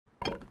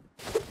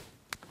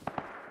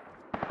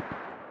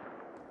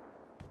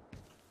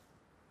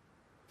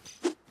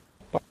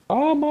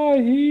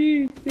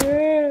Помогите!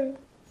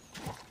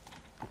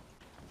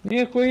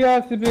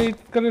 Нихуя себе,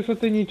 скажи, что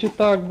ты не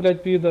читак,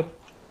 блядь, пидор.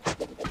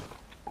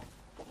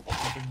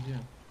 Где?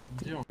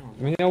 Где он?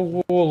 Меня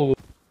в голову.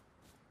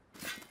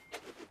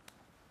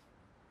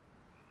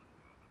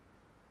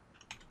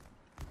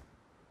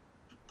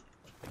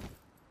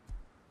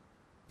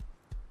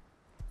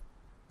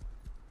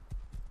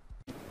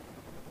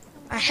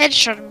 I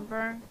headshot him,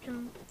 bro. Oh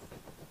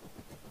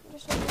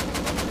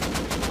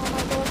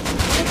my god.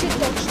 I did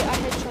dog shit. I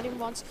headshot him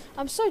once.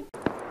 I'm so.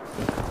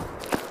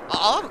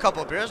 I'll have a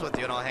couple of beers with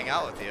you and I'll hang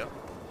out with you.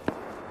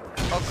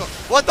 Oh,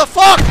 what the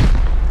fuck?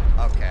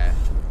 Okay.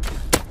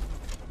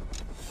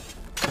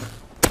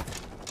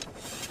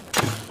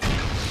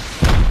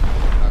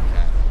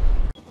 Okay.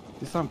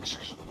 Ty sam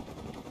krzyż.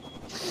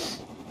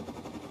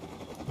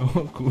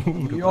 O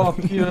kurwa. Ja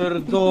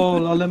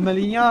pierdol, ale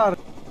meliniar.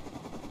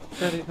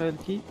 4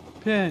 helki?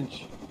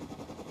 5.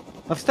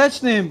 Na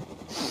wstecznym!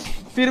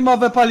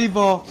 Firmowe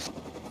paliwo!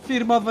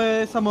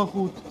 Firmowy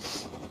samochód.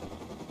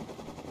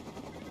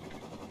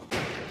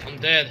 I'm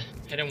dead.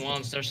 Hit him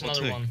once. There's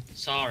another two? one.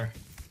 Sour.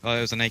 Oh, it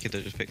was a naked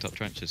that just picked up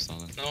trenches,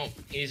 Silent. No,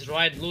 he's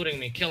right looting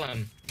me. Kill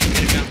him.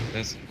 Get a gun.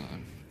 There's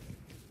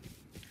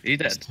you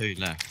dead? Two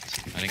left.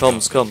 I think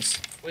Comes.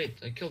 Wait,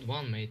 I killed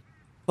one, mate.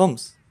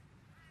 Comes.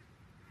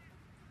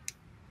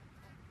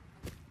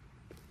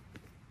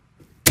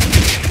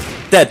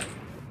 Dead.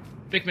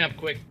 Pick me up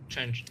quick.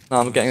 Change. No,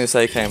 I'm getting this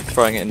AK. I'm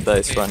throwing it in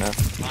base right now.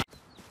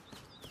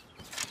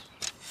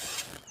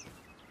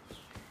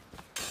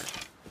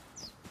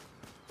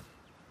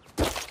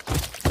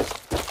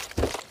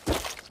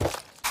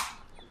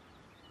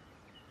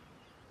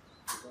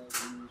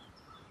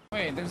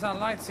 Wait, there's not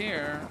lights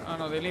here. Oh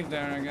no, they live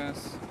there, I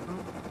guess.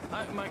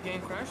 My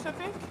game crashed, I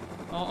think.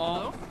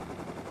 Oh.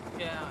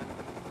 Yeah.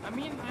 I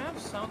mean, I have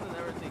sound and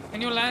everything.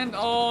 Can you land?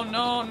 Oh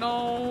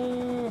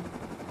no.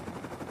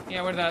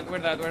 Yeah, where's that?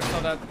 Where's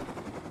that?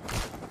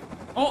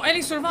 Oh,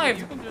 Ellie survived.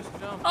 You can just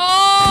jump.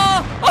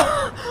 Oh!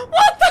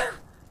 What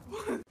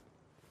the?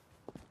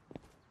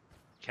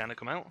 Can it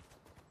come out?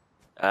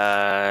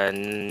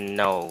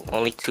 No.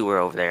 Only 2 were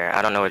over there.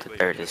 I don't know where the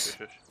third is.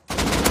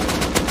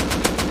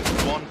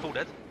 One full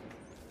dead.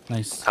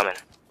 Nice. Coming.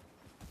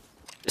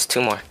 There's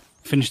 2 more.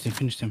 Finished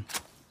him.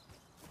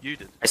 You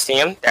did. I see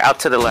him. They're out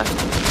to the left.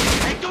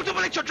 Hey, don't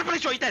triple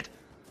shot, he's dead!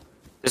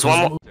 There's one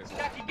more.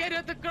 Get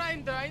at the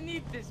grinder. I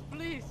need this,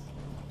 please.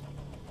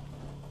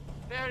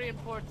 Very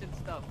important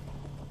stuff.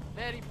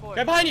 Very important.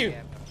 Guy behind you!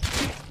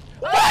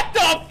 What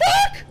the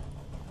fuck?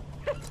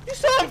 You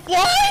saw him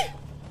fly?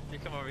 You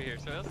come over here,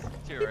 so that's to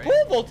He your right.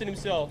 pole vaulted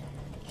himself.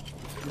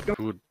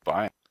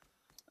 Goodbye.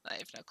 I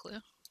have no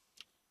clue.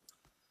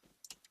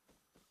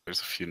 There's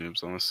a few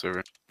noobs on this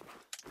server.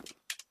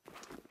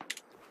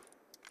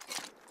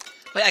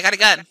 Wait, I got a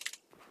gun.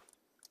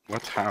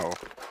 What? How?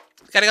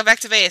 Gotta go back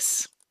to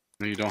base.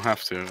 No, you don't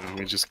have to.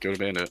 We just go to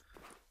bandit.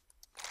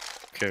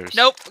 Who cares?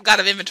 Nope, got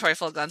an inventory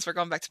full of guns. We're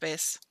going back to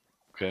base.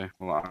 Okay,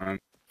 well, I'm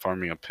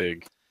farming a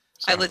pig.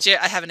 I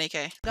have an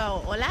AK.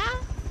 Go. Hola?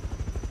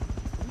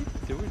 What are you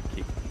doing,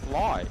 Keith?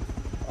 Fly.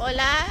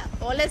 Hola?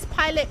 Hola's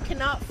pilot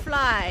cannot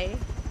fly.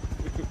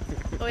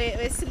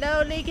 We're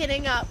slowly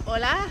getting up.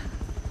 Hola?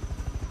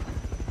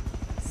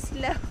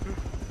 Slow.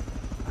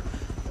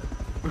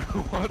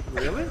 What?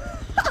 Really?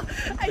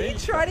 Are you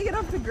trying to get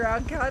off the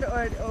ground, Cud,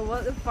 or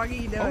what the fuck are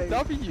you doing?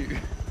 W.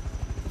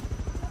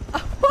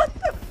 What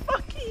the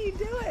fuck are you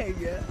doing?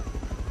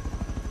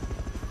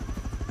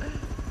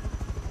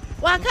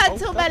 Welcome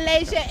to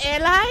Malaysia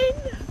Airlines.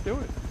 Do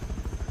it.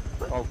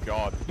 Oh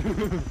God.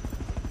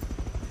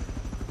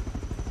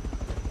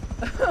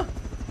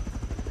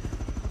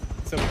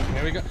 So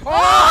here we go.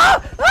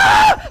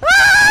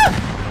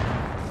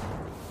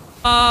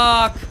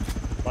 Fuck!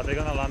 But they're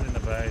gonna land in the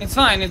bay. It's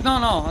fine.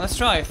 No. Let's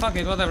try. Fuck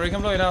it. Whatever. You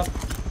can blow it up.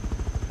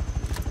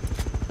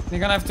 You're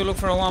gonna have to look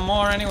for one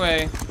more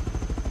anyway.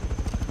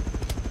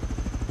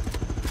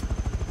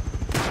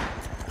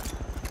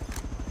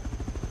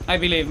 I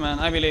believe, man.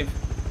 I believe.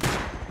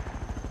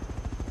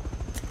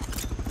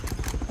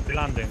 They're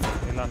landing.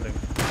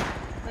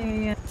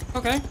 Yeah.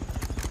 Okay.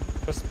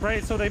 Just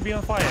spray so they be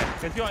on fire.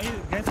 Get your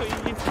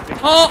infantry.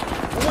 Oh!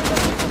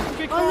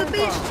 On the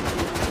beach.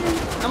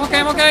 I'm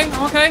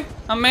okay.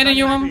 I'm manning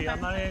you. I'm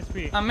not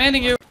ASP. I'm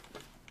manning you.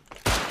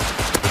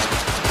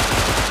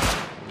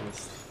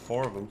 There's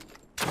 4 of them.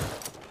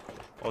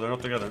 Oh, they're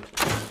not together.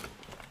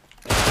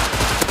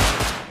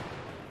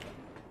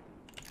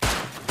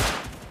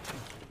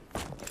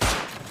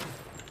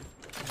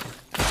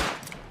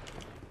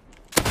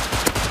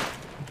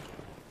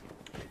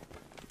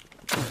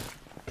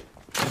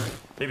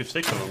 Maybe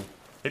 6 of them.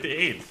 Maybe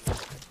 8.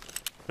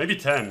 Maybe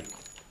 10.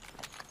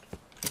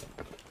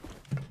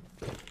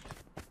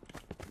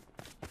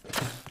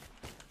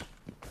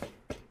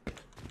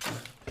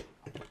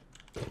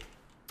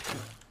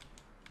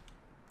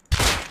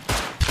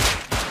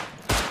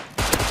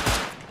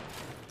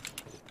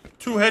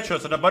 Two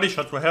headshots and a body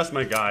shot to a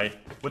hazmat guy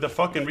with a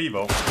fucking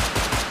Revo.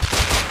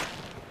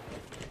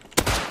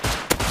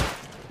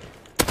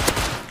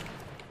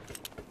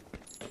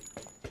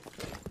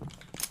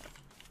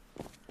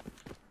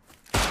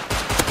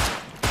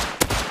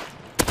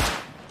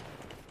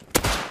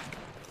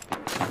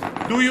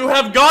 Do you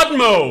have God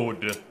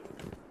mode?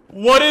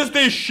 What is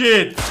this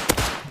shit?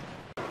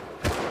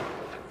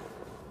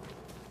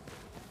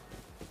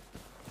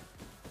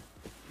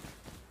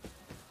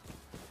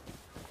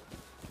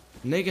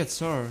 Naked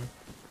sir.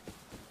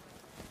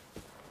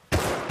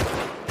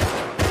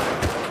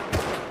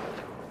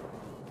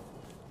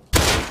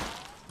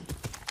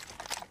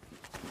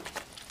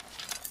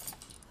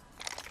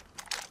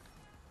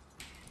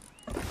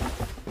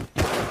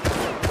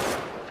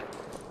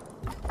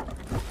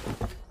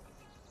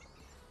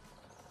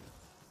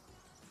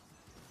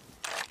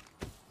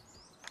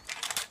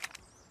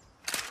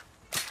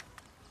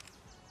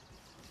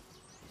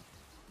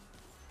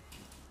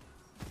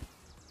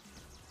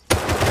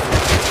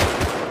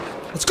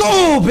 Let's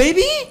go,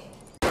 baby!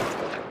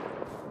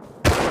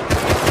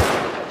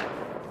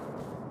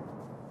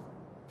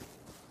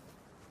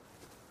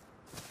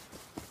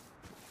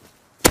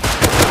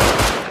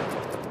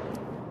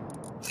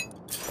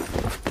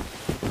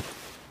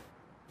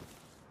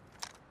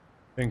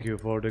 Thank you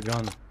for the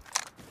gun.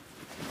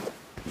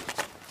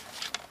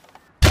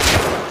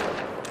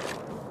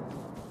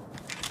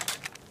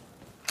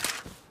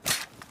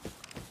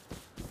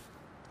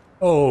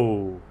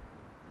 Oh.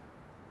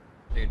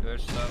 Dude,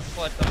 there's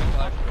what the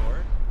flash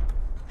door?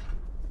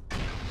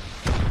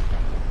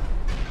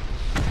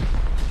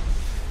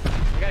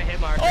 I got a hit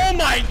marker. Oh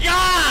my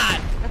god!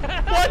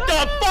 What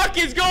the fuck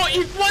is going?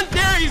 He's one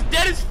there. He's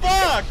dead as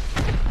fuck.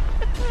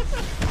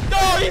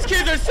 No, these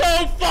kids are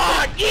so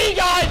fucked. You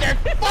guys are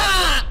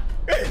fucked.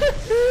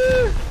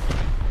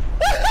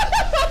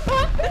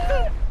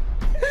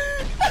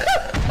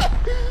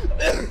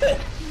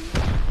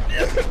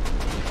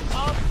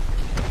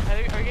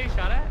 Are you getting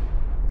shot at?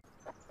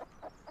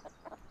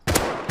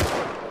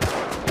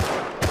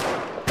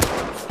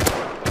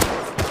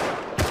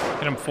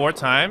 Hit him 4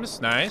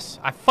 times. Nice.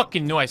 I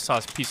fucking knew I saw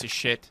this piece of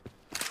shit.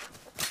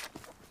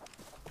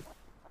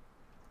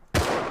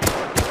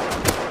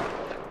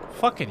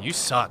 Fucking, you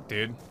suck,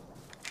 dude.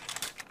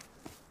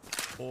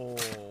 Oh.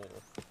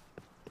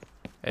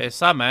 Hey,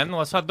 what's up, man?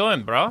 What's up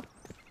doing, bro?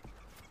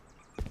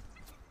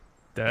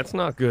 That's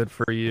not good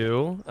for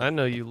you. I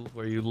know you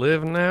where you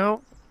live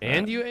now,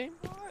 and you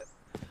aimbot.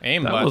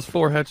 Aimbot. That was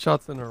 4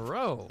 headshots in a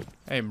row.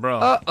 Hey, bro.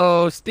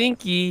 Uh-oh,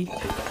 stinky.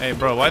 Hey,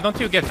 bro, why don't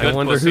you get good, I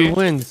wonder pussy? who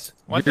wins.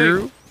 Why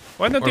You?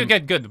 don't you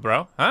get good,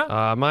 bro?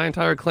 Huh? My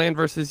entire clan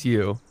versus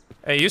you.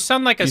 Hey, you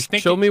sound like a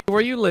stinky... Show me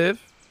where you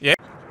live. Yeah.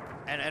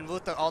 And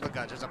with all the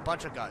guns, there's a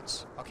bunch of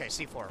guns. Okay,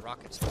 C4,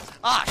 rockets.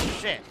 Ah,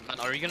 shit! Man,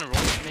 are you gonna roll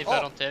with me if I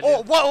don't tell you?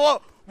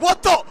 Oh,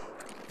 what the?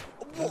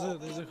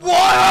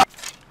 What?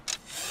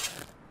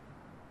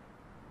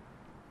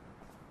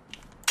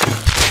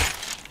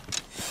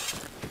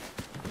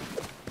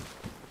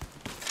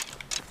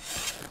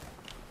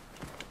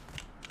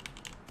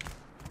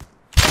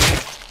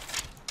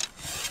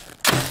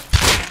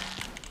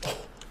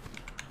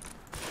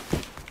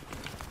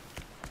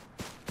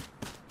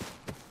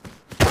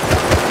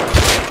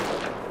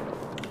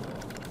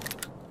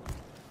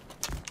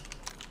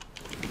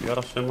 You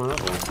gotta spin my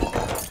level.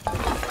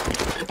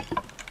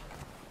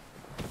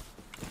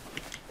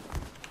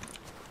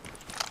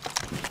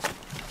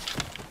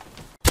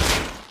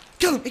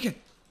 Kill him, Ike!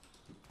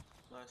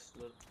 Nice,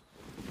 good.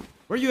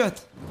 Where are you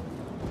at?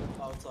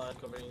 Outside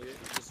covering you.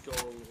 Just go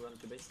run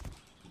to base.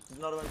 There's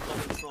another one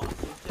coming from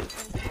food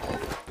station.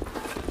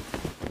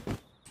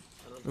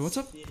 Wait, what's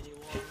up? See anyone.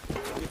 You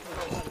can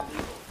go find the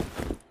people.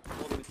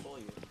 All before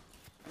you.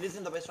 He's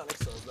in the base right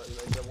next to us, like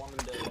the one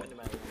with the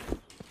minimap.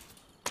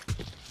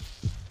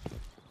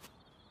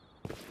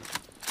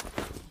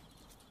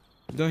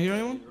 You don't hear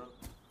anyone?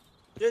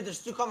 Yeah, there's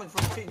 2 coming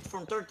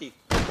from 30.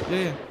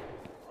 Yeah.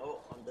 Oh,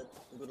 I'm dead.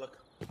 Good luck.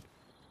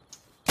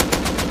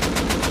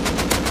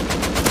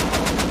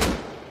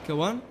 Kill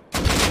one.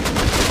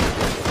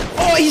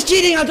 Oh, he's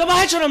cheating! I double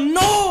headshot him!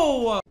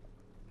 No!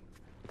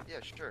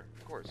 Yeah, sure,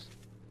 of course.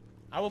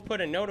 I will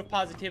put a note of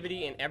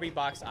positivity in every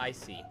box I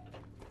see.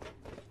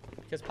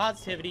 Because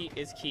positivity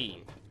is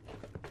key.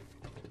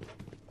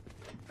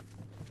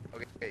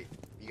 Okay,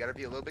 you gotta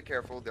be a little bit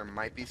careful. There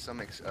might be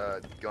some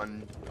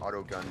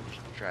auto gun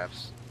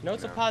traps.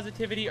 Notes of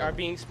positivity are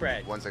being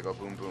spread. Ones that go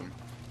boom boom.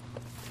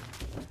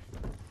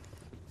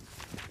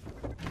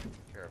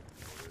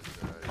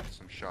 Careful, there's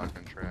some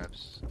shotgun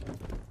traps.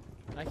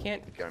 I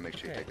can't. You gotta make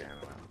sure you take the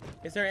ammo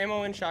out. Is there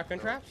ammo in shotgun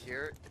traps?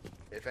 Here,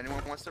 if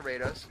anyone wants to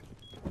raid us,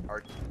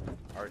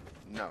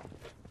 no.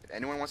 If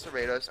anyone wants to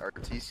raid us, our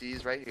TC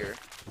is right here.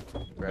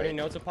 Right? Putting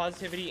notes of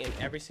positivity in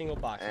every single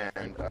box.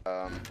 And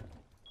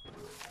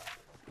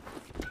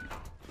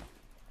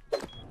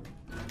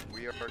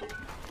we are.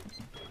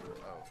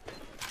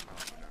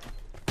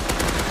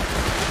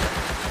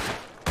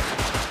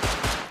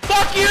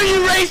 Fuck you,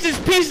 you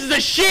racist pieces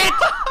of shit!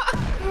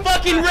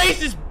 Fucking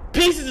racist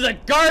pieces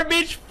of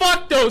garbage!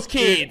 Fuck those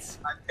kids!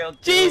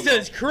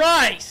 Jesus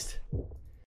Christ!